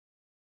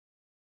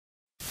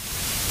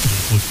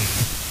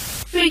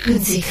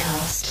Frequency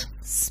Cast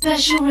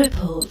Special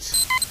Report.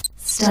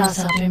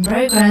 Startup in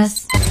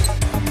progress.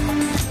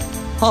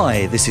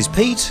 Hi, this is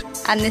Pete.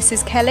 And this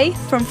is Kelly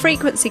from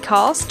Frequency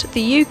Cast,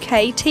 the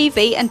UK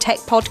TV and tech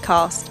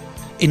podcast.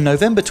 In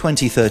November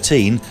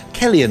 2013,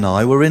 Kelly and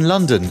I were in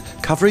London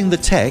covering the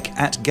tech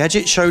at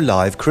Gadget Show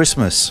Live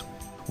Christmas.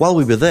 While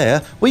we were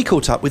there, we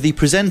caught up with the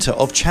presenter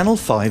of Channel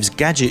 5's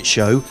Gadget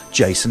Show,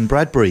 Jason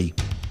Bradbury.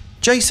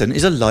 Jason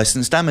is a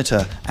licensed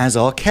amateur, as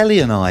are Kelly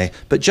and I,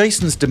 but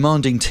Jason's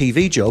demanding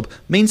TV job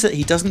means that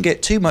he doesn't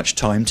get too much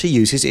time to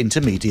use his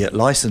intermediate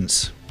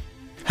licence.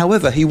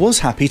 However, he was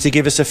happy to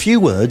give us a few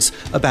words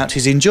about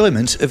his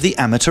enjoyment of the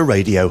amateur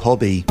radio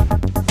hobby.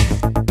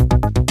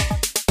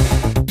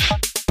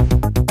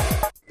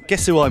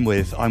 Guess who I'm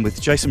with? I'm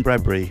with Jason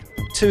Bradbury.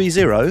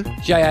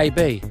 2E0.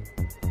 JAB.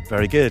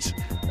 Very good.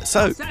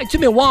 So It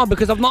took me a while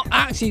because I've not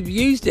actually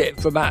used it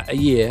for about a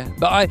year,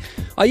 but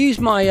I use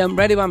my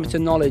radio amateur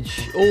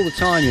knowledge all the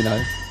time, you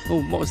know.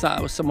 Oh, what was that?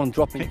 Was someone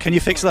dropping? Can you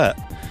fix that?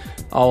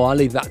 Oh, I'll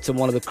leave that to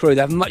one of the crew.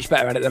 They're much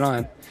better at it than I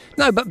am.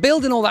 No, but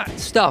building all that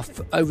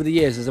stuff over the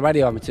years as a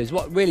radio amateur is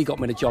what really got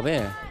me the job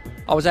here.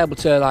 I was able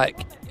to,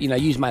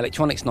 use my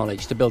electronics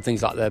knowledge to build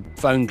things like the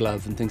phone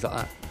glove and things like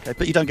that. Okay,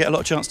 but you don't get a lot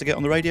of chance to get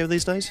on the radio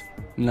these days?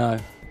 No.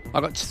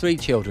 I've got 3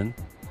 children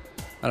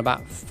and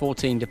about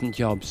 14 different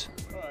jobs.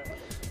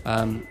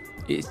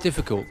 It's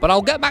difficult, but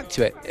I'll get back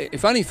to it,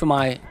 if only for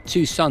my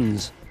 2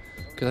 sons,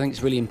 because I think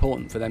it's really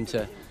important for them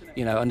to,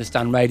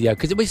 understand radio,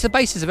 because it's the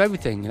basis of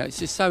everything. It's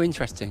just so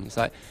interesting. It's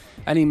like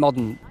any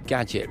modern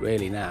gadget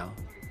really now,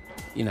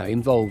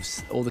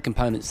 involves all the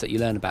components that you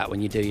learn about when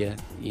you do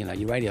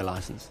your radio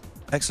license.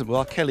 Excellent.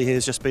 Well, Kelly here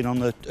has just been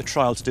on a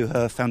trial to do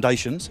her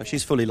foundation, so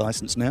she's fully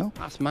licensed now.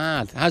 That's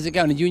mad. How's it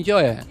going? Did you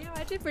enjoy it? Yeah,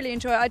 I did really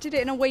enjoy it. I did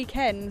it in a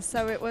weekend,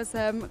 so it was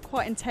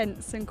quite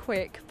intense and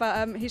quick,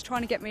 but he's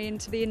trying to get me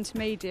into the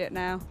intermediate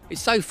now.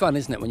 It's so fun,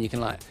 isn't it, when you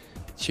can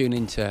tune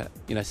into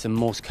some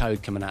Morse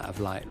code coming out of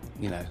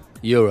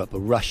Europe or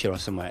Russia or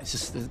somewhere. It's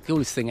just the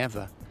coolest thing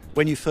ever.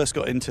 When you first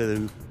got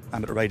into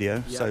amateur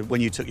radio, so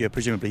when you took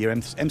presumably your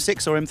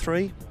M6 or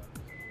M3?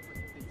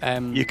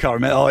 You can't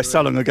remember. Oh, it's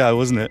so long ago,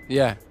 wasn't it?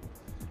 Yeah.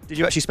 Did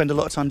you actually spend a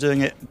lot of time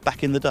doing it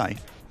back in the day?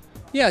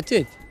 Yeah, I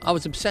did. I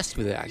was obsessed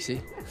with it,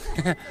 actually.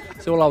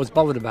 It's all I was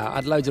bothered about. I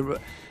had loads of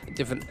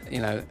different,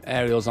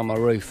 aerials on my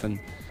roof, and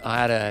I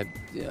had a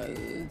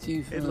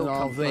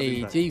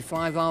G5RV.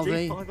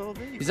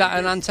 G5RV? Is that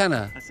an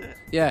antenna? That's it.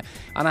 Yeah,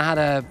 and I had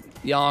a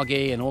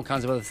Yagi and all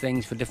kinds of other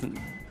things for different,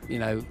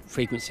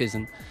 frequencies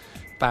and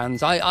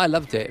bands. I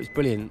loved it. It was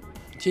brilliant.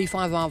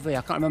 G5RV,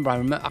 I can't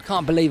remember. I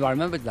can't believe I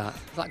remembered that.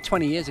 It's like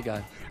 20 years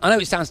ago. I know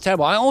it sounds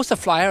terrible. I also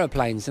fly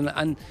aeroplanes,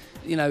 and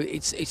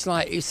it's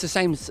the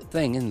same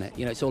thing, isn't it?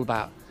 It's all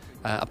about.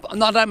 I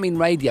don't mean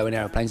radio in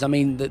aeroplanes. I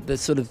mean the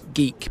sort of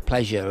geek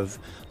pleasure of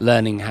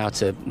learning how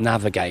to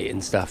navigate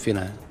and stuff.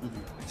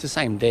 It's the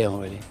same deal,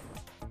 really.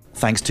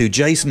 Thanks to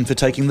Jason for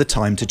taking the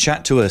time to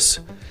chat to us.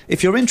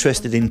 If you're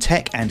interested in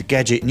tech and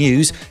gadget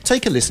news,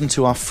 take a listen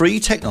to our free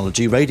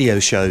technology radio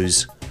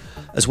shows.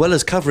 As well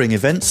as covering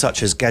events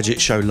such as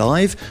Gadget Show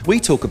Live, we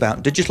talk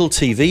about digital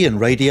TV and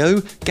radio,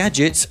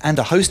 gadgets, and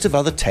a host of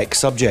other tech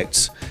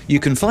subjects.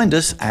 You can find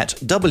us at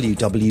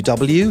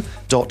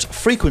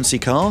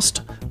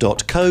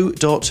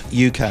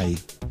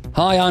www.frequencycast.co.uk.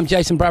 Hi, I'm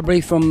Jason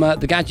Bradbury from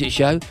The Gadget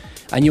Show,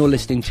 and you're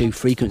listening to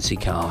Frequency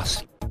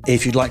Cast.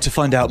 If you'd like to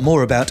find out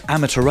more about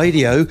amateur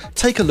radio,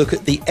 take a look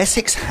at the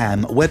Essex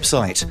Ham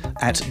website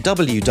at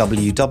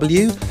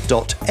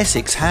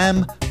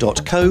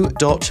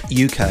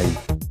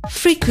www.essexham.co.uk.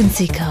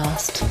 Frequency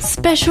Cast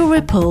Special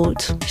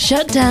Report.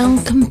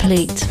 Shutdown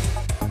complete.